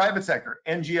just for the private sector,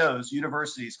 NGOs,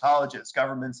 universities, colleges,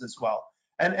 governments as well.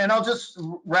 And I'll just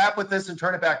wrap with this and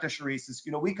turn it back to Charisse. Is,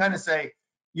 we kind of say,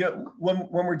 when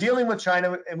we're dealing with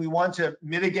China and we want to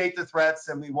mitigate the threats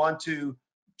and we want to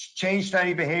change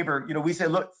Chinese behavior, we say,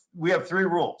 look, we have 3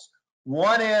 rules.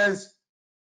 One is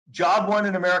job one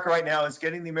in America right now is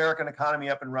getting the American economy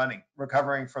up and running,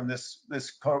 recovering from this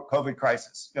COVID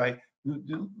crisis. Right?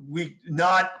 We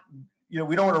don't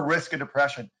want to risk a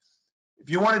depression. If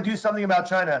you want to do something about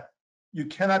China, you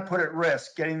cannot put at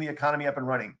risk getting the economy up and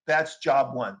running. That's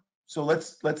job one. So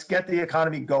let's get the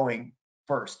economy going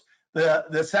first.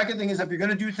 The second thing is, if you're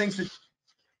going to do things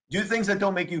that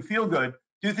don't make you feel good,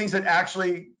 do things that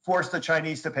actually force the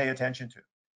Chinese to pay attention to.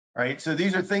 Right. So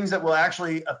these are things that will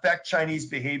actually affect Chinese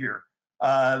behavior.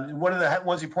 One of the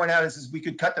ones you point out is we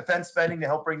could cut defense spending to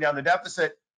help bring down the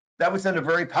deficit. That would send a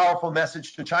very powerful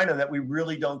message to China that we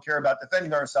really don't care about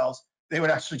defending ourselves. They would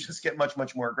actually just get much,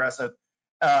 much more aggressive.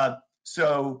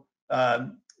 So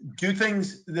do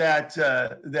things that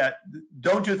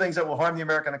don't do things that will harm the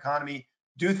American economy.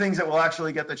 Do things that will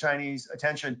actually get the Chinese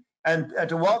attention. And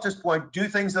to Walter's point, do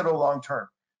things that are long-term.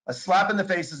 A slap in the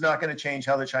face is not going to change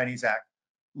how the Chinese act.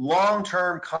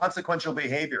 Long-term consequential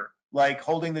behavior, like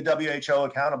holding the WHO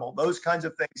accountable, those kinds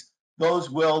of things, those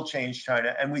will change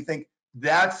China. And we think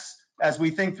that's, as we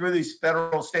think through these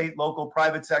federal, state, local,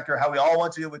 private sector, how we all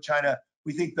want to deal with China,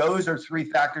 we think those are 3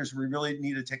 factors we really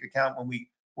need to take account when we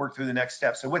work through the next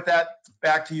step. So with that,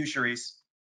 back to you, Charisse.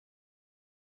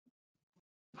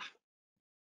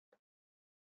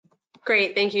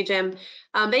 Great, thank you, Jim.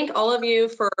 Thank all of you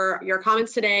for your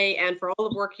comments today and for all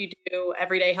the work you do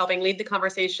every day helping lead the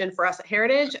conversation for us at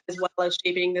Heritage, as well as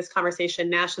shaping this conversation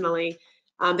nationally.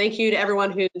 Thank you to everyone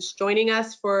who's joining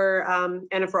us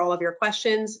and for all of your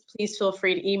questions. Please feel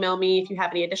free to email me if you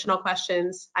have any additional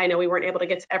questions. I know we weren't able to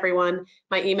get to everyone.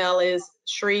 My email is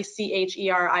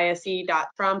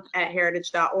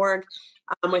cherise.trump@heritage.org.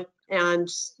 And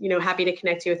happy to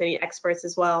connect you with any experts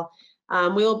as well.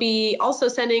 We'll be also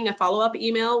sending a follow-up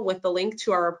email with the link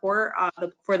to our report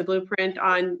for the blueprint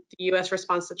on the U.S.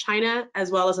 response to China,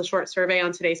 as well as a short survey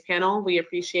on today's panel. We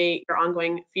appreciate your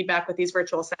ongoing feedback with these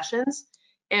virtual sessions.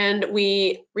 And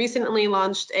we recently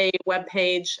launched a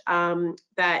webpage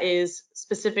that is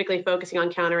specifically focusing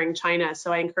on countering China.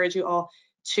 So I encourage you all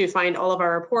to find all of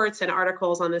our reports and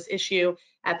articles on this issue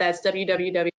that's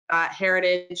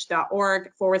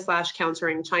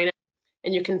www.heritage.org/countering China.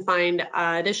 And you can find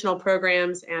additional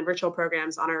programs and virtual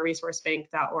programs on our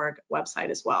resourcebank.org website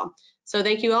as well. So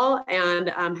thank you all, and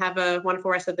have a wonderful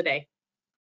rest of the day.